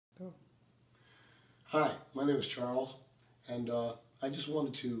Hi, my name is Charles, and I just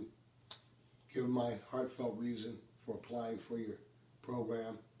wanted to give my heartfelt reason for applying for your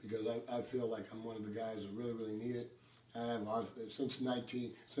program because I feel like I'm one of the guys that really need it. I have since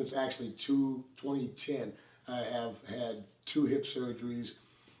 2010, I have had 2 hip surgeries.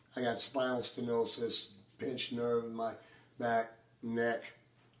 I got spinal stenosis, pinched nerve in my back, neck,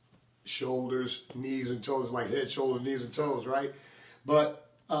 shoulders, knees and toes, like head, shoulders, knees and toes, right? But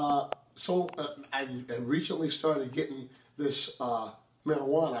I recently started getting this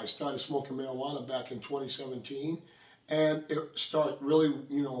marijuana. I started smoking marijuana back in 2017, and it started really,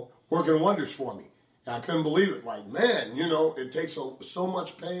 working wonders for me. And I couldn't believe it. Like, man, it takes so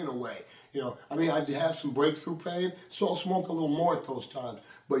much pain away. I'd have some breakthrough pain, so I'll smoke a little more at those times.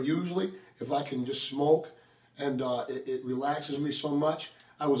 But usually, if I can just smoke, and it relaxes me so much,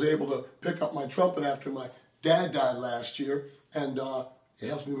 I was able to pick up my trumpet after my dad died last year, and it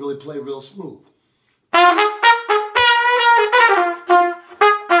helps me really play real smooth.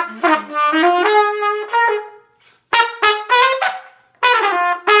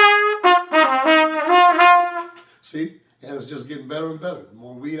 See? And it's just getting better and better. The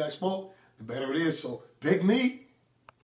more weed I smoke, the better it is. So pick me.